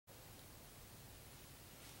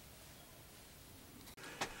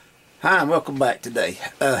Hi, and welcome back today.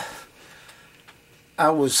 I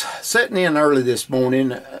was sitting in early this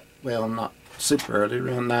morning, well, not super early,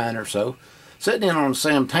 around 9 or so, sitting in on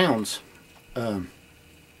Sam Towns'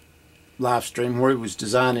 live stream where he was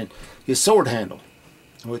designing his sword handle,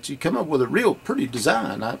 which he come up with a real pretty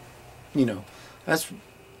design. That's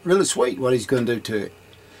really sweet what he's going to do to it.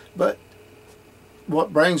 But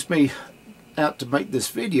what brings me out to make this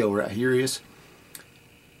video right here is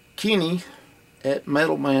Kenny at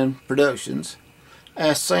Metal Man Productions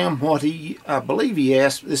asked Sam what I believe he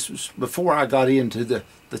asked, this was before I got into the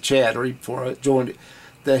chat, or before I joined it,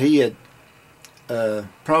 that he had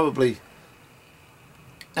probably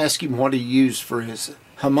asked him what he used for his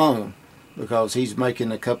Hamon, because he's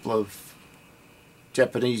making a couple of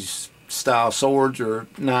Japanese style swords or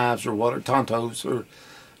knives or what, or tantos or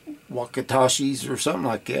wakatashis or something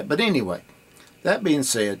like that. But anyway, that being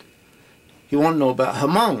said, he wanted to know about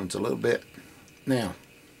Hamons a little bit. Now,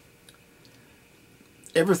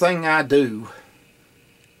 everything I do,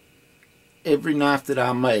 every knife that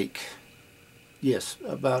I make, yes,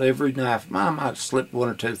 about every knife, I might slip one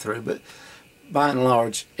or two through, but by and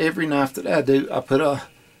large, every knife that I do, I put a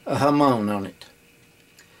Hamon on it.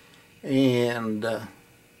 And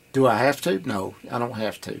do I have to? No, I don't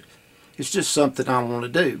have to. It's just something I want to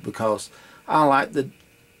do because I like the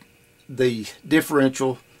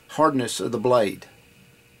differential hardness of the blade.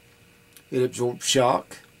 It absorbs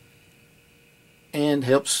shock and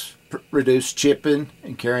helps reduce chipping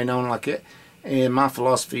and carrying on like that. And my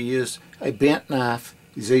philosophy is a bent knife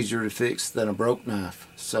is easier to fix than a broke knife.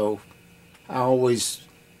 So I always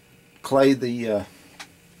clay the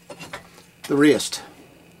wrist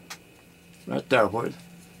right there where it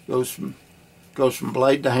goes from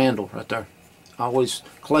blade to handle right there. I always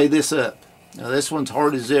clay this up. Now this one's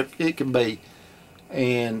hard as it can be,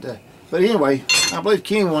 and but anyway, I believe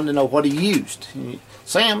Ken wanted to know what he used.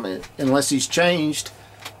 Sam, unless he's changed,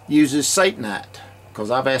 uses Satanite,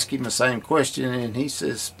 because I've asked him the same question and he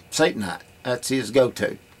says Satanite. That's his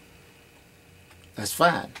go-to. That's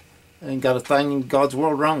fine. Ain't got a thing in God's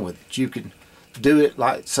world wrong with it. You can do it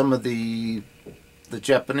like some of the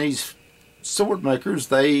Japanese sword makers.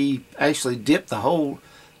 They actually dip the whole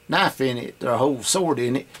knife in it, or whole sword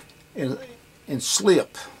in it, and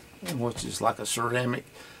slip, which is like a ceramic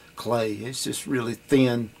clay. It's just really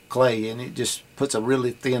thin clay, and it just puts a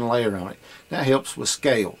really thin layer on it. That helps with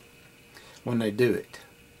scale when they do it.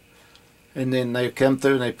 And then they come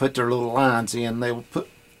through and they put their little lines in. They will put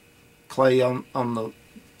clay on the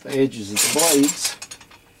edges of the blades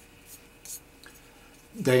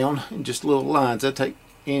down in just little lines. They take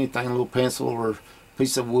anything, a little pencil or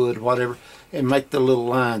piece of wood, whatever, and make the little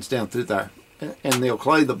lines down through there. And they'll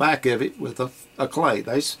clay the back of it with a clay.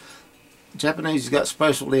 Japanese got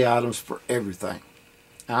specialty items for everything.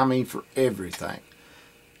 I mean for everything.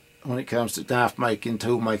 When it comes to knife making,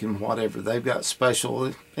 tool making, whatever, they've got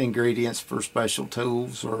special ingredients for special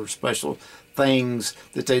tools or special things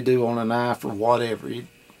that they do on a knife or whatever.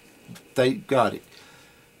 They got it.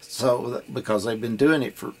 So, because they've been doing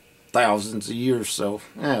it for thousands of years. So,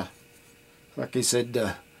 yeah. Like he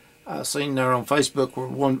said, I seen there on Facebook where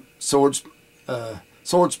one swordsmith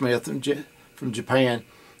from Japan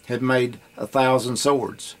had made 1,000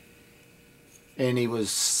 swords, and he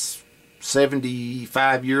was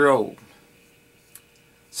 75 years old.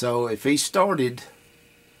 So if he started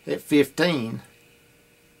at 15,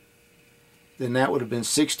 then that would have been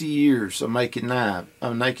 60 years of making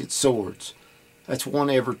naked swords. That's one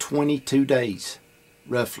every 22 days,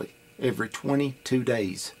 roughly every 22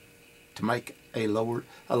 days, to make a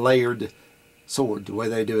layered sword the way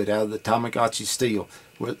they do it out of the Tamagotchi steel.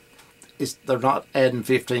 They're not adding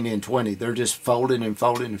 15 and 20. They're just folding and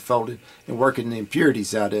folding and folding and working the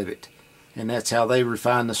impurities out of it. And that's how they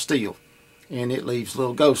refine the steel. And it leaves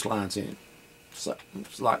little ghost lines in it. So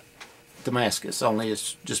it's like Damascus, only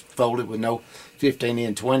it's just folded with no 15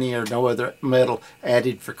 and 20 or no other metal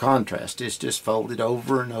added for contrast. It's just folded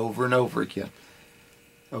over and over and over again.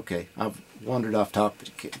 Okay, I've wandered off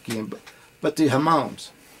topic again. But the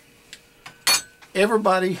Hamons.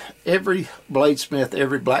 Everybody, every bladesmith,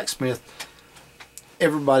 every blacksmith,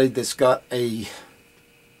 everybody that's got a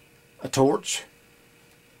torch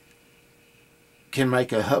can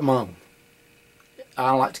make a Hamon.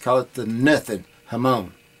 I like to call it the nothing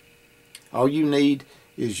Hamon. All you need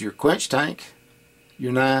is your quench tank,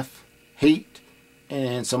 your knife, heat,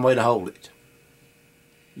 and some way to hold it.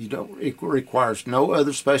 It requires no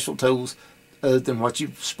other special tools other than what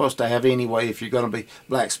you're supposed to have anyway if you're going to be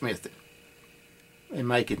blacksmithing and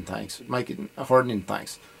making things, hardening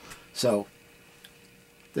things. So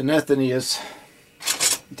the nothing is,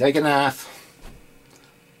 you take a knife,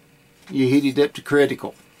 you heat it up to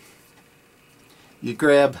critical, you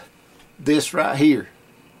grab this right here,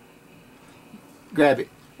 grab it,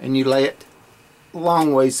 and you lay it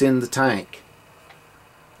long ways in the tank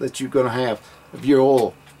that you're going to have of your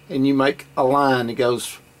oil, and you make a line that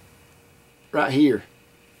goes right here.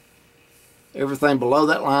 Everything below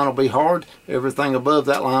that line will be hard, everything above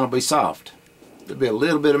that line will be soft. There'll be a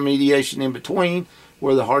little bit of mediation in between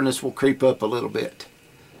where the hardness will creep up a little bit.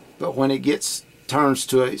 But when it turns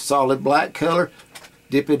to a solid black color,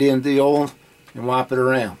 dip it in the oil and wipe it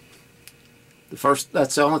around.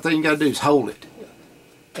 That's the only thing you got to do is hold it.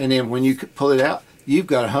 And then when you pull it out, you've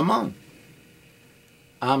got a Hamon.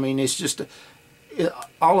 I mean, it's just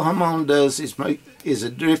all a Hamon does is a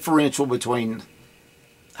differential between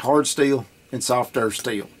hard steel and soft earth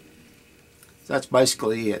steel. That's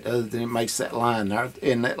basically it, other than it makes that line there,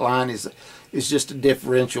 and that line is just a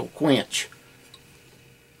differential quench.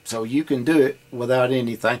 So you can do it without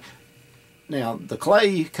anything. Now the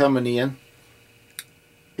clay coming in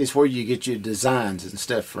is where you get your designs and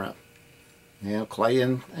stuff from. Now clay,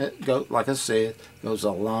 and like I said, goes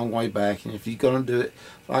a long way back, and if you're going to do it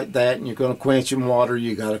like that and you're going to quench in water,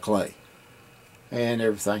 you got a clay and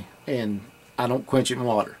everything. And I don't quench in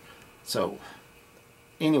water. So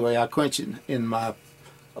anyway, I quench it in my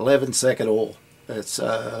 11-second oil. That's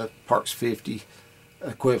Parks 50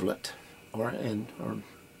 equivalent, or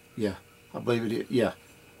yeah, I believe it is. Yeah,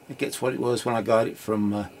 I think that's what it was when I got it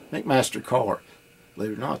from McMaster Car.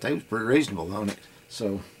 Believe it or not, they was pretty reasonable on it.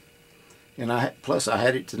 So, and plus I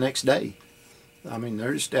had it the next day. I mean,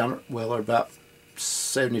 they're just down, well, they're about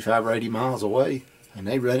 75 or 80 miles away, and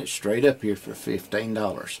they run it straight up here for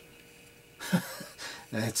 $15.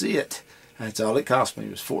 That's it. That's all it cost me.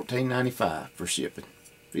 It was $14.95 for shipping.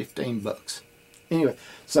 15 bucks. Anyway,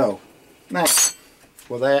 so now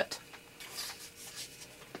with that,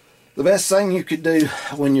 the best thing you could do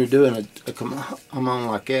when you're doing a Hamon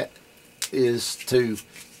like that is to,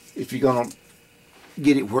 if you're gonna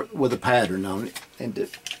get it with a pattern on it and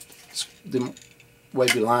the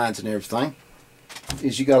wavy lines and everything,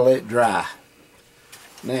 is you gotta let it dry.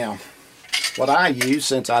 Now, what I use,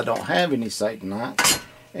 since I don't have any Satanite,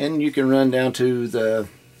 and you can run down to the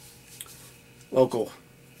local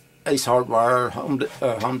Ace Hardware, Home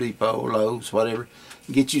Depot, Lowe's, whatever,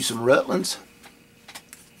 get you some Rutland's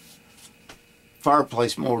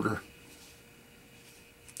fireplace mortar.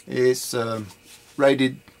 It's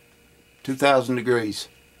rated 2,000 degrees.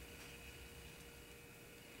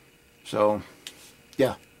 So,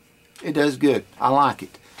 yeah, it does good. I like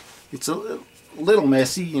it. It's a little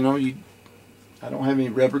messy, you know. I don't have any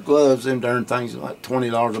rubber gloves. Them darn things are like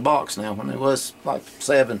 $20 a box now, when it was like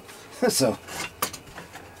 $7. So,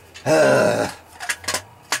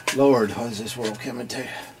 Lord, what is this world coming to?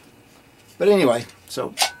 But anyway,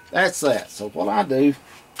 so that's that. So what I do,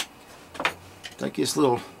 take this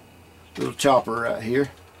little chopper right here,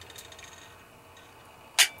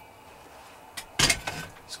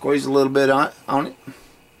 squeeze a little bit on it,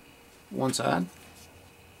 one side,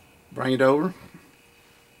 bring it over.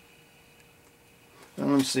 And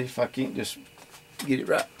let me see if I can't just get it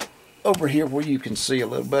right over here where you can see a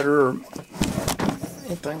little better, or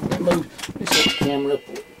anything. Let me move the camera up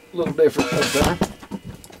a little different this time.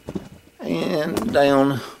 And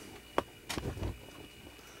down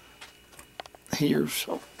here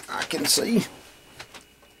so I can see.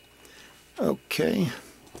 Okay.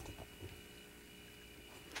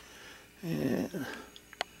 And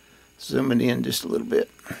zoom it in just a little bit.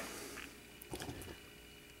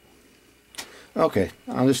 Okay,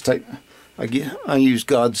 I'll just take, I use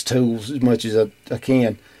God's tools as much as I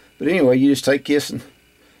can. But anyway, you just take this and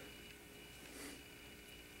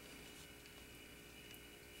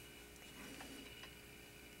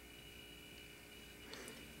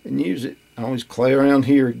use it. I always clay around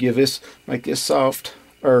here, make this softer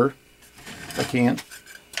if I can.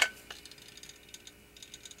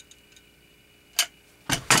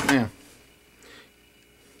 Now,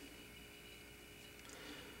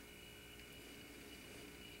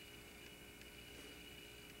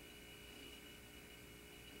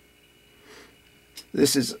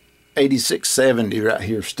 this is 8670 right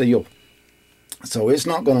here steel, so it's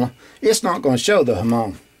not gonna show the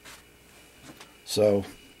Hamon. So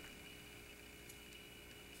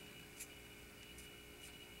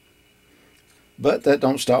but that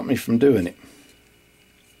don't stop me from doing it.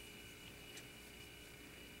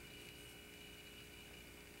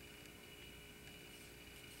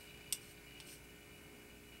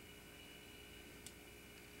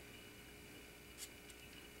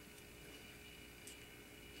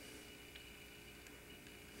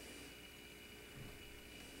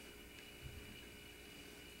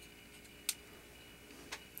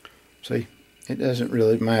 See, it doesn't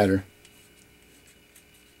really matter.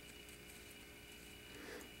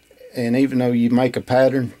 And even though you make a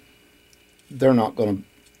pattern, it's not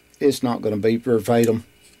gonna be verbatim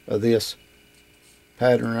of this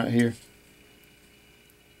pattern right here.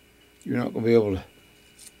 You're not gonna be able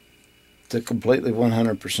to completely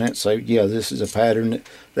 100% say, yeah, this is a pattern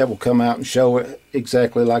that will come out and show it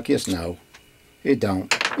exactly like this. No, it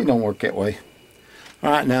don't. It don't work that way. All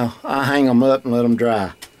right, now I hang them up and let them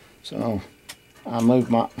dry. So I move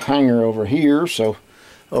my hanger over here, so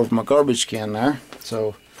over my garbage can there.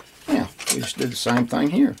 So yeah, we just do the same thing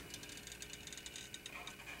here.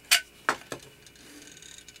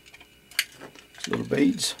 Just little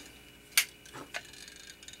beads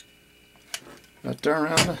right there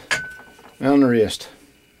around the wrist.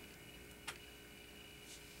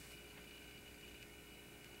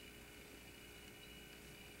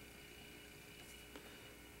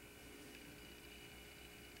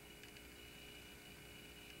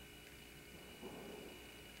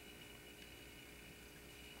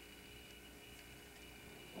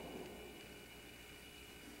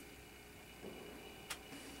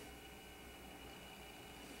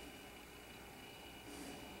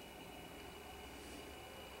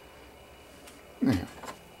 Now,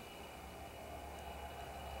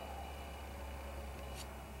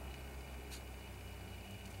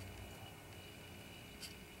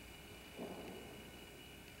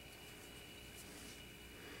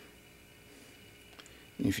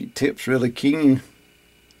 if your tip's really keen,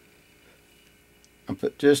 I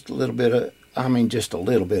put just a little bit of, just a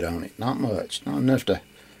little bit on it, not much, not enough to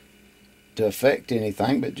affect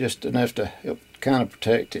anything, but just enough to help kind of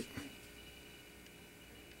protect it.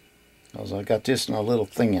 Because I got this in a little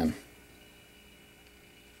thin.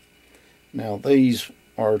 Now these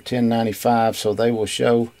are 1095, so they will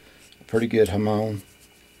show a pretty good Hamon.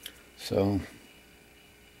 So,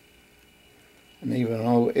 and even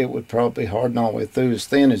though it would probably harden all the way through as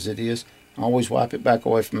thin as it is, I always wipe it back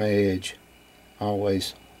away from the edge.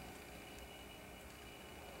 Always.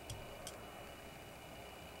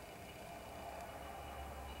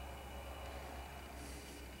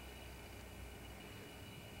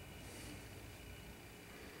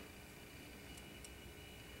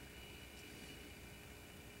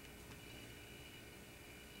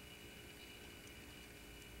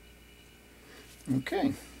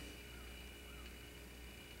 Okay.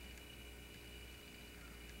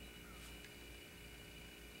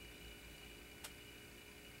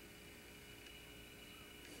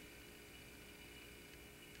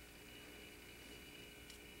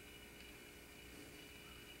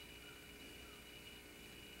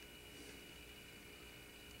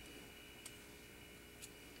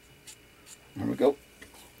 There we go.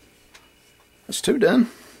 That's two done.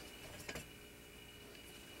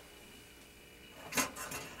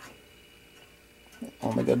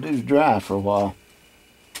 All they gotta do is dry for a while.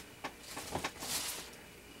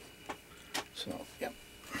 So, yep.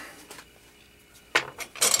 I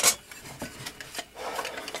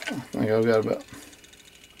think I've got about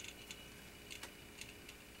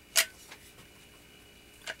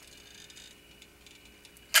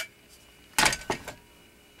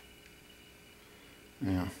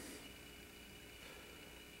yeah.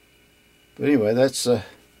 But anyway, that's how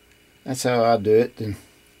I do it. And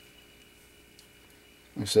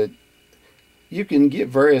like I said, you can get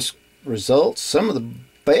various results. Some of the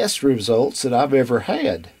best results that I've ever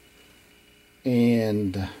had,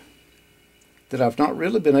 and that I've not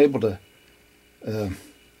really been able to,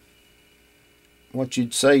 what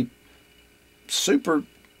you'd say, super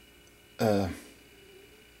do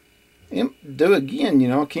again. You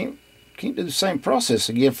know, I can't do the same process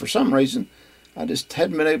again for some reason. I just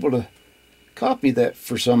hadn't been able to copy that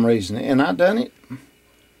for some reason, and I done it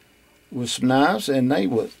with some knives, and they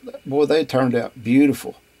turned out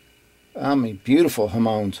beautiful. I mean, beautiful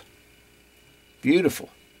Hamons. Beautiful.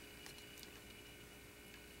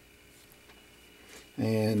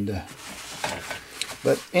 And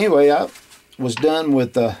but anyway, I was done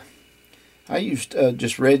with I used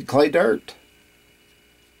just red clay dirt.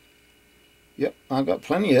 Yep, I got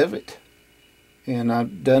plenty of it, and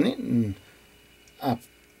I've done it, and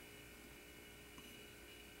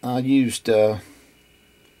I used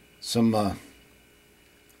some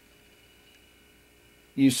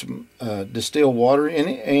distilled water in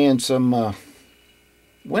it, and some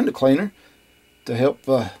window cleaner to help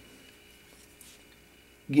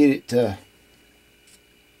get it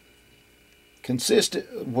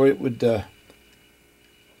consistent, where it would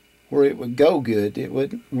go good. Where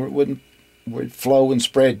it'd flow and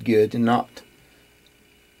spread good, and not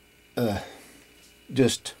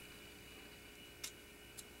just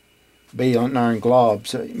be on there in globs.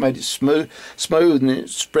 So it made it smooth, and it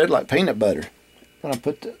spread like peanut butter. When I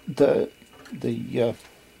put the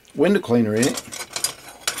window cleaner in it.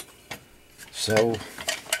 So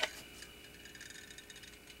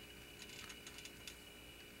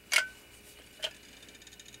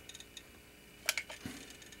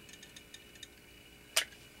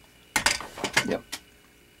yep.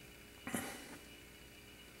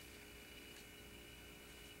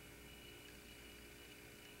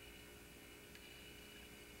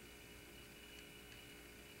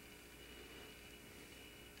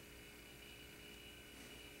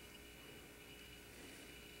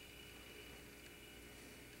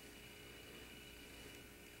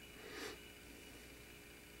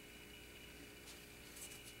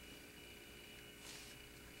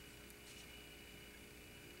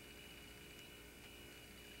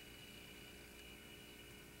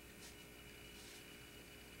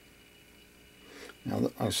 Now,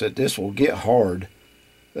 like I said, this will get hard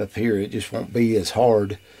up here. It just won't be as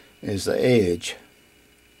hard as the edge.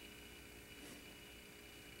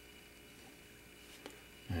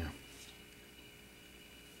 Yeah.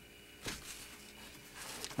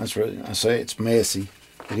 That's really, I say it's messy.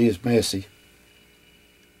 It is messy.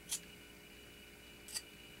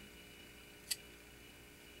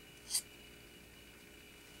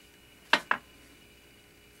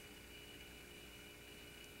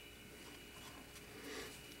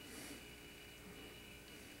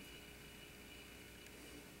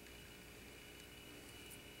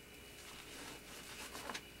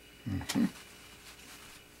 Mm-hmm.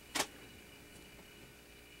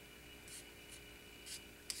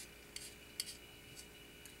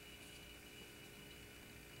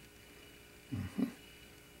 Mm-hmm.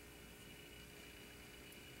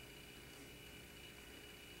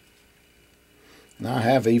 Now I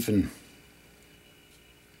have even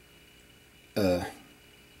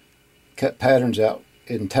cut patterns out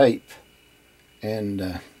in tape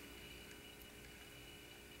and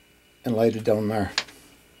laid it on there,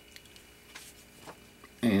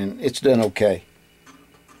 and it's done okay.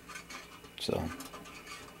 So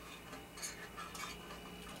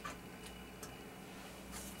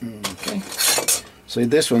okay, see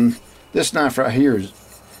this one, this knife right here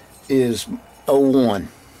is 01.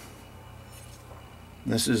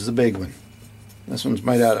 This is the big one. This one's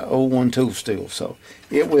made out of 01 tool steel, so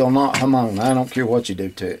it will not Hamon. I don't care what you do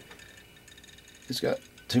to it. It's got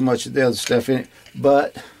too much of the other stuff in it,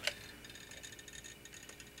 but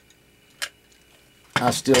I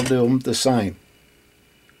still do them the same.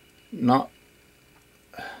 Not,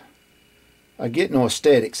 I get no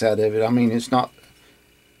aesthetics out of it. I mean, it's not,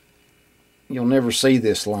 you'll never see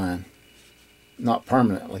this line. Not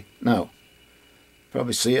permanently, no.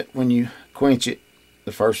 Probably see it when you quench it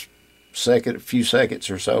the first few seconds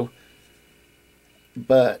or so.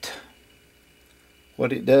 But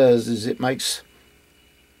what it does is it makes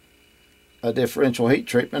a differential heat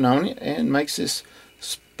treatment on it and makes this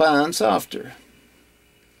spine softer.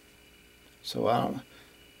 So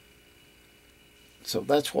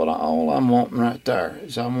that's what all I'm wanting right there,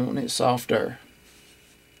 is I'm wanting it softer.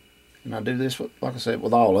 And I do this with, like I said,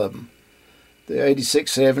 with all of them. The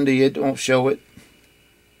 8670, it won't show it.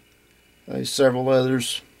 There's several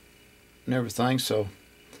others and everything, so,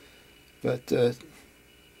 but the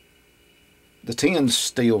 10s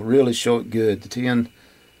still really show it good. The 10,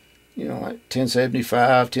 you know, like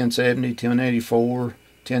 1075, 1070, 1084,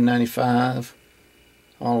 1095,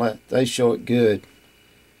 all that, they show it good.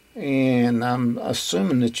 And I'm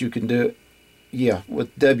assuming that you can do it, yeah,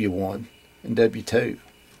 with W1 and W2.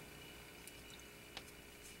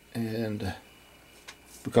 And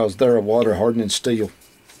because they're a water hardening steel.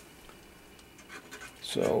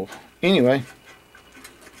 So anyway,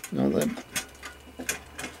 no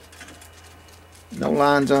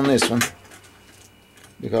lines on this one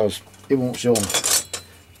because it won't show them.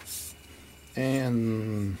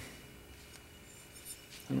 And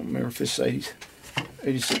I don't remember if it's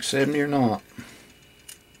 8670 or not.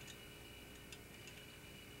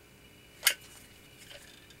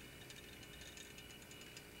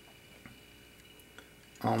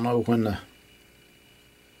 I don't know when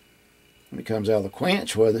it comes out of the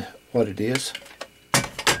quench what it is,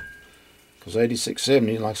 because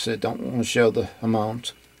 8670, like I said, don't want to show the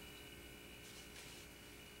amounts.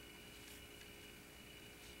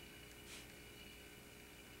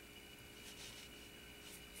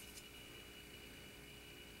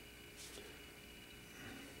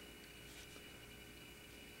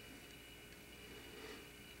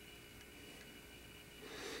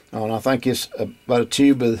 Oh, and I think it's about a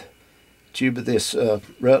tube of this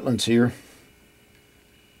Rutland's here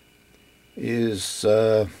is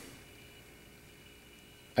 $8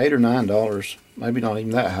 or $9, maybe not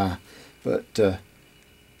even that high, but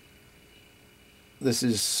this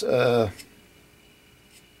is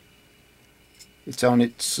It's on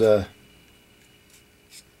its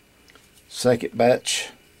second batch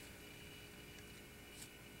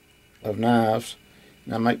of knives,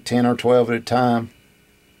 and I make 10 or 12 at a time.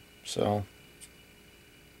 So,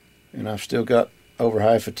 and I've still got over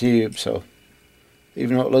half a tube, so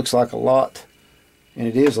even though it looks like a lot, and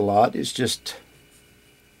it is a lot, it's just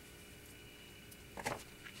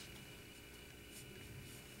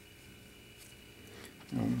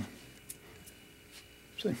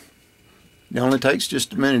see, it only takes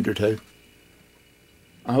just a minute or two.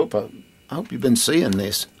 I hope you've been seeing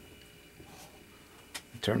this.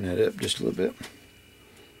 Turn that up just a little bit,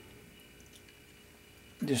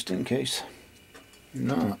 just in case you're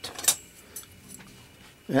not.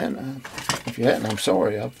 And if you hadn't, I'm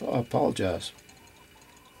sorry. I apologize.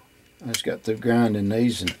 I just got through grinding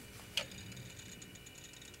these, and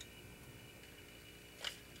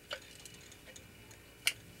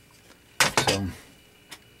so,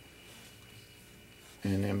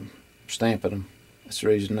 and then stamping them. That's the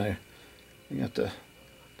reason they got the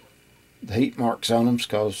heat marks on them,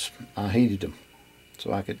 because I heated them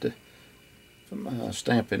so I could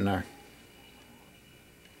stamp in there.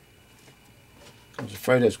 I was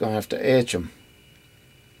afraid I was going to have to etch them,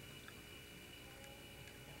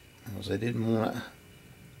 because they didn't want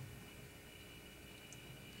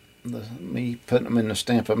me putting them in the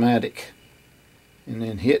Stamp-O-Matic and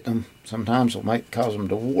then hitting them. Sometimes will cause them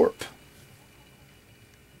to warp,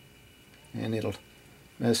 and it'll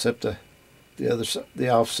mess up the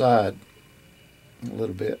offside a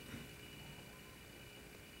little bit.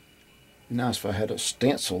 It'd be nice if I had a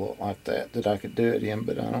stencil like that I could do it in,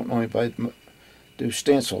 but I don't know anybody do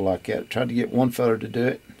stencil like that. I tried to get one fella to do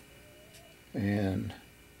it, and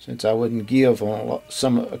since I wouldn't give on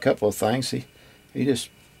a couple of things, he just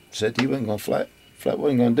said he wasn't going to flat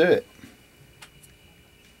wasn't going to do it.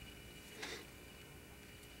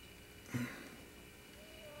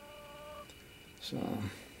 So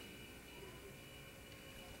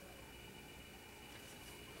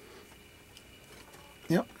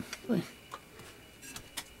yep.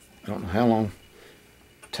 I don't know how long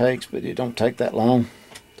it takes, but it don't take that long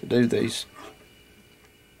to do these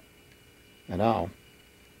at all.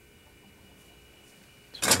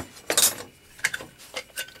 So,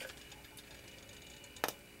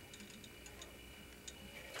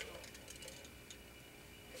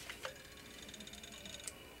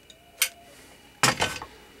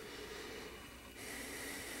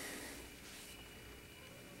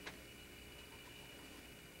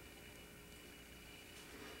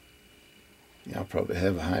 yeah, I'll probably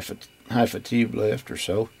have a half a tube left or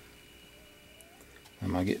so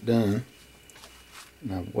when I get done.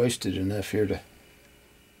 And I've wasted enough here to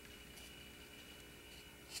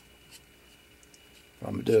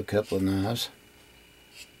probably do a couple of knives.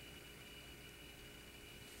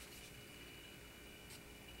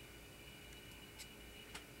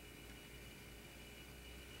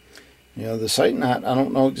 You know, the Satanite, I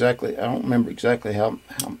don't remember exactly how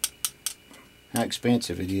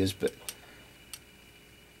expensive it is, but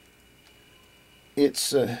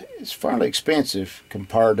it's fairly expensive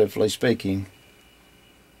comparatively speaking,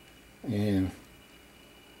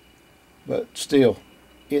 but still,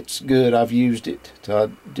 it's good. I've used it till I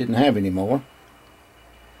didn't have any more,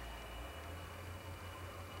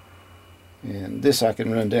 and this I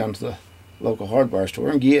can run down to the local hardware store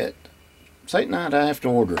and get. Satanite I have to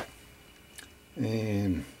order,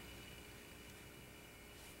 and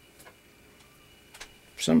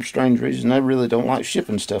for some strange reason I really don't like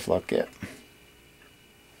shipping stuff like that.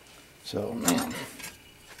 So now,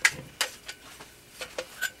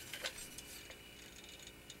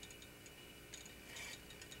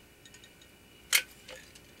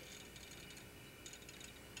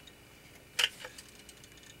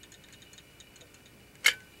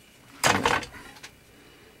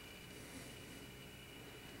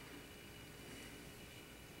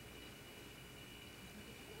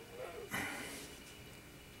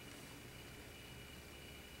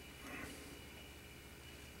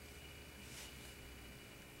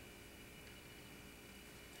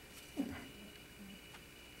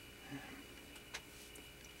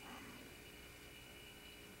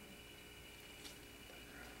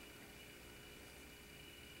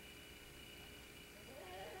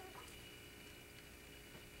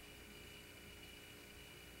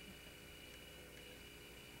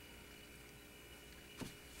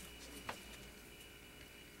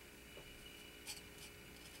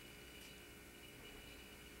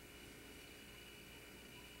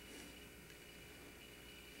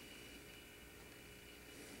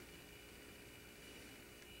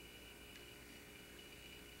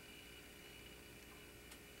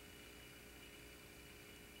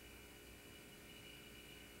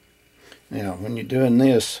 Now, when you're doing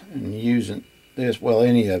this and using this, well,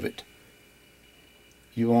 any of it,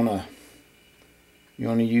 you wanna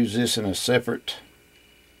use this in a separate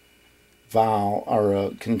vial or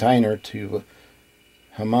a container to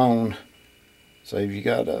Hamon. So if you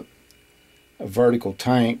got a vertical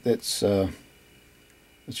tank that's that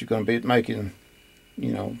you're going to be making,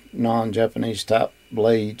 you know, non-Japanese type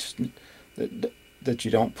blades that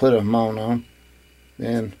you don't put a Hamon on,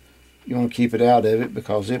 then you want to keep it out of it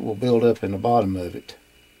because it will build up in the bottom of it.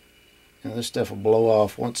 And this stuff will blow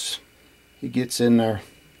off once it gets in there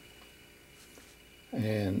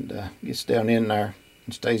and gets down in there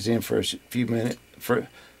and stays in for a few minutes, for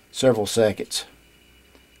several seconds.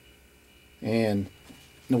 And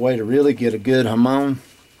the way to really get a good Hamon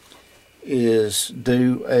is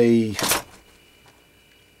do a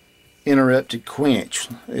interrupted quench.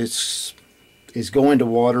 It's go into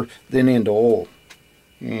water, then into oil,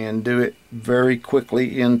 and do it very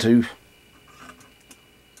quickly into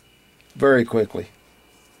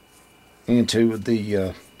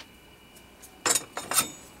the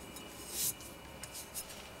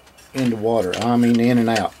into water. I mean, in and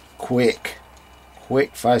out, quick,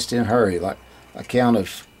 fast and hurry, like a count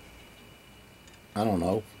of, I don't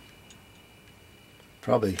know,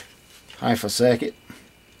 probably half a second,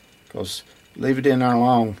 because leave it in there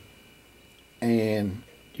long and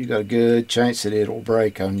you got a good chance that it'll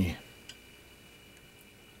break on you.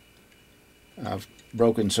 I've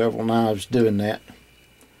broken several knives doing that,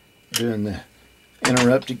 doing the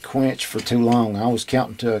interrupted quench for too long. I was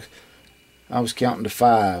counting to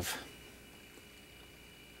 5,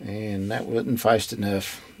 and that wasn't fast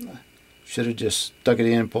enough. Should have just stuck it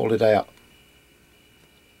in and pulled it out,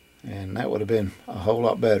 and that would have been a whole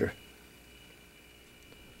lot better.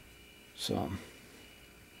 So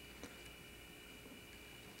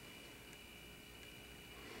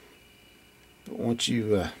but once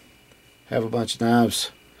you have a bunch of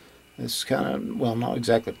knives, it's kind of, well, not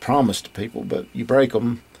exactly promised to people, but you break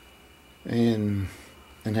them and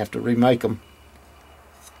have to remake them.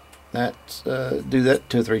 Do that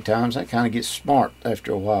 2 or 3 times. That kind of gets smart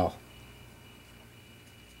after a while.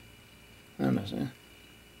 I don't know,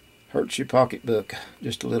 hurts your pocketbook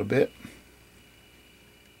just a little bit.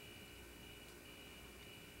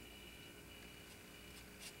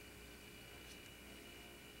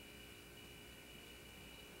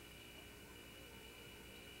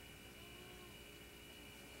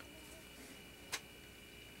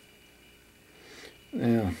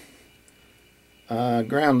 Now, I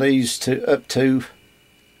ground these up to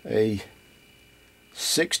a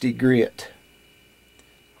 60 grit,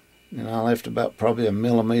 and I left about probably a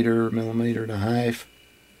millimeter and a half,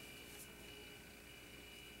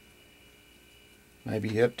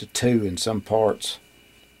 maybe up to 2 in some parts.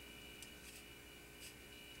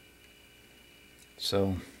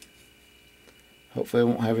 So hopefully I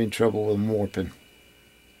won't have any trouble with them warping.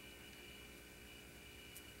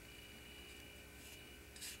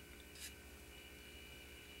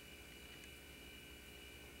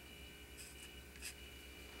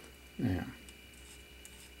 Yeah.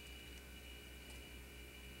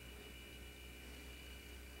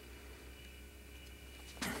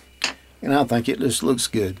 And I think it just looks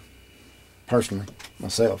good, personally,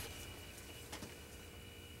 myself.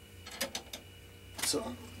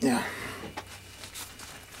 So, yeah.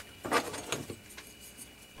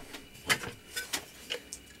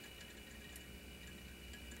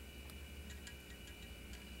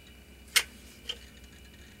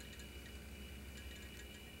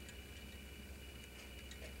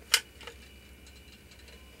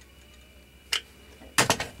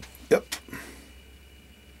 Yep.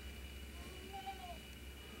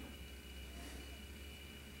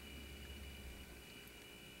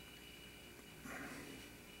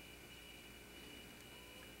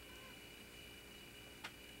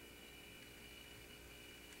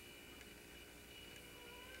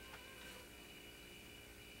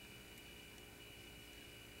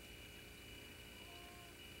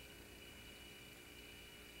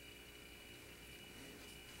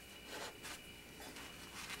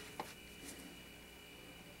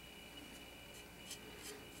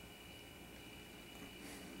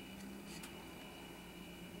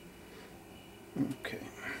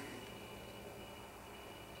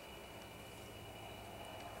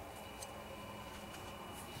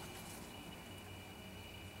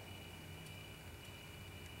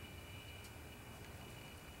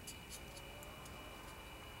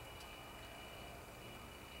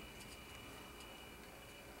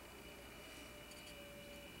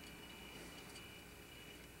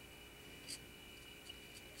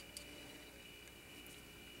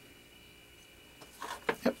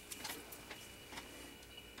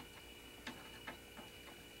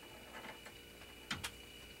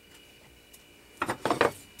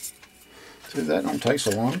 See, that don't take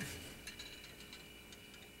so long.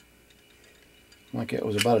 Like it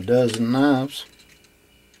was about a dozen knives.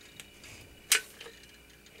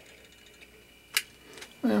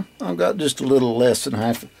 Well, I've got just a little less than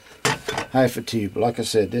half a tube. Like I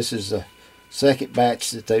said, this is the second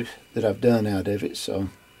batch that I've done out of it. So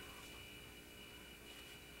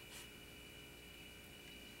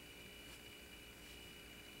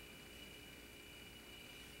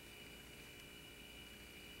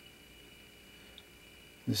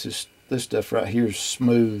this stuff right here is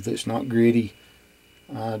smooth. It's not gritty.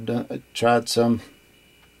 I tried some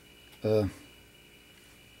other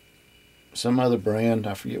brand.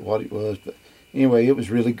 I forget what it was, but anyway, it was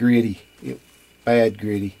really gritty. Bad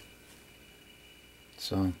gritty.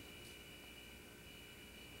 So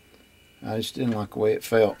I just didn't like the way it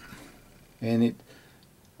felt, and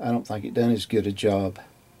I don't think it done as good a job.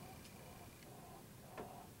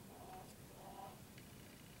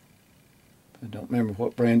 I don't remember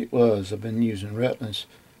what brand it was. I've been using Rutland's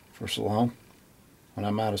for so long when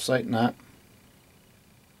I'm out of Satanite.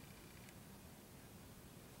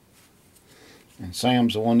 And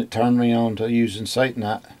Sam's the one that turned me on to using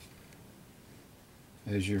Satanite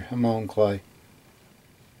as your Hamon clay.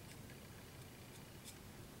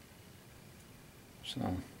 So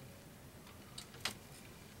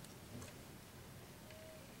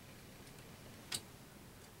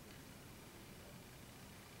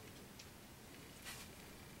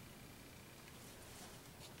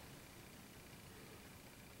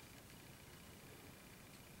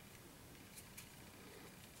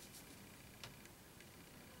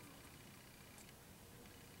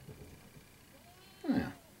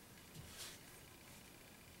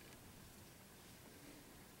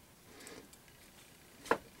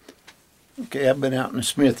okay, I've been out in the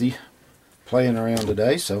smithy playing around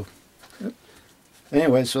today, so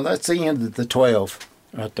anyway, so that's the end of the 12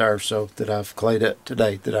 right there, so that I've clayed up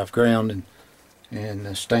today, that I've ground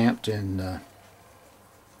and stamped and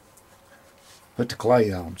put the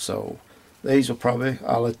clay on. So these will probably,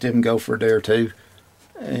 I'll let them go for a day or two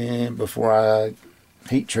and before I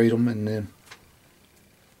heat treat them, and then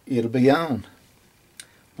it'll be on.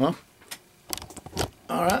 Well,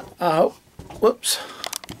 alright, I hope, whoops.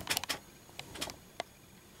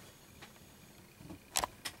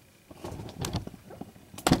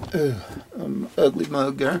 Ugly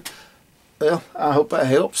mug there. Well, I hope that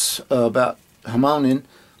helps about Hamoning.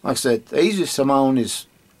 Like I said, the easiest Hamon is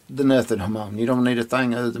the nothing Hamon. You don't need a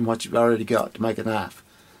thing other than what you've already got to make a knife,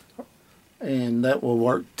 and that will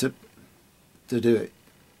work to do it.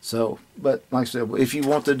 So, but like I said, if you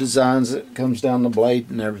want the designs that comes down the blade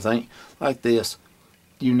and everything like this,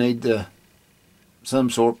 you need some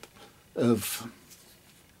sort of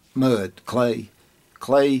mud, clay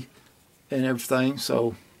and everything.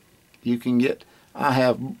 So you can get, I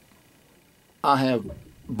have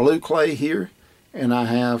blue clay here and I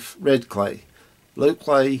have red clay. Blue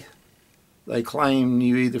clay, they claim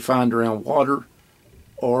you either find around water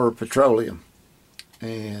or petroleum,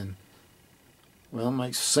 and well, it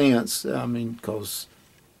makes sense. I mean, because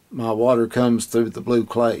my water comes through the blue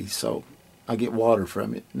clay, so I get water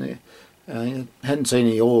from it. And I hadn't seen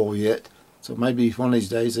any oil yet, so maybe one of these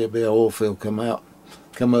days there'll be an oil field come up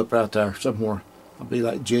out there somewhere. I'll be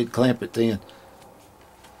like Jed Clampett then.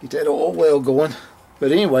 Get that oil well going.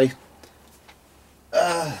 But anyway,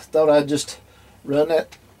 thought I'd just run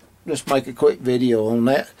that, just make a quick video on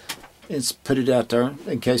that and put it out there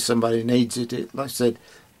in case somebody needs it. Like I said,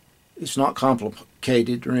 it's not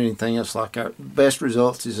complicated or anything else. Like our best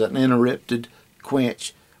results is an interrupted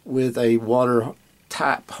quench with a water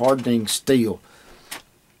type hardening steel.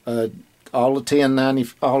 All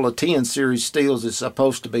the 10 series steels is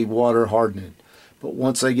supposed to be water hardening, but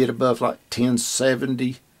once they get above like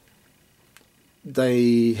 1070,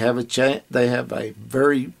 they have a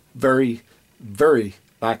very, very, very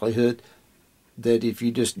likelihood that if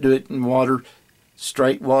you just do it in water,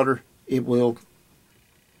 straight water, it will.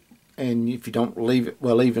 And if you don't leave it,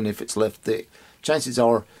 well, even if it's left thick, chances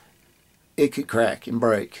are it could crack and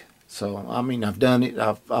break. So I mean, I've done it.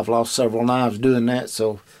 I've lost several knives doing that,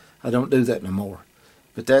 so I don't do that no more.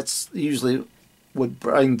 But that's usually would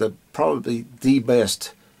bring probably the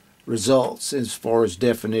best results as far as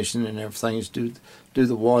definition and everything, is do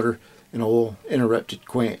the water and oil interrupted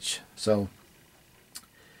quench. So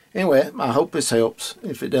anyway, I hope this helps.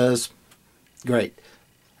 If it does, great.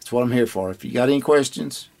 That's what I'm here for. If you got any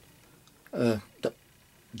questions,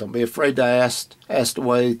 don't be afraid to ask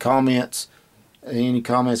away. Comments, any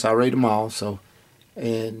comments, I read them all. So,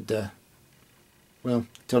 and well,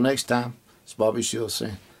 till next time, it's Bobby Shields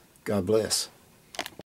saying, God bless.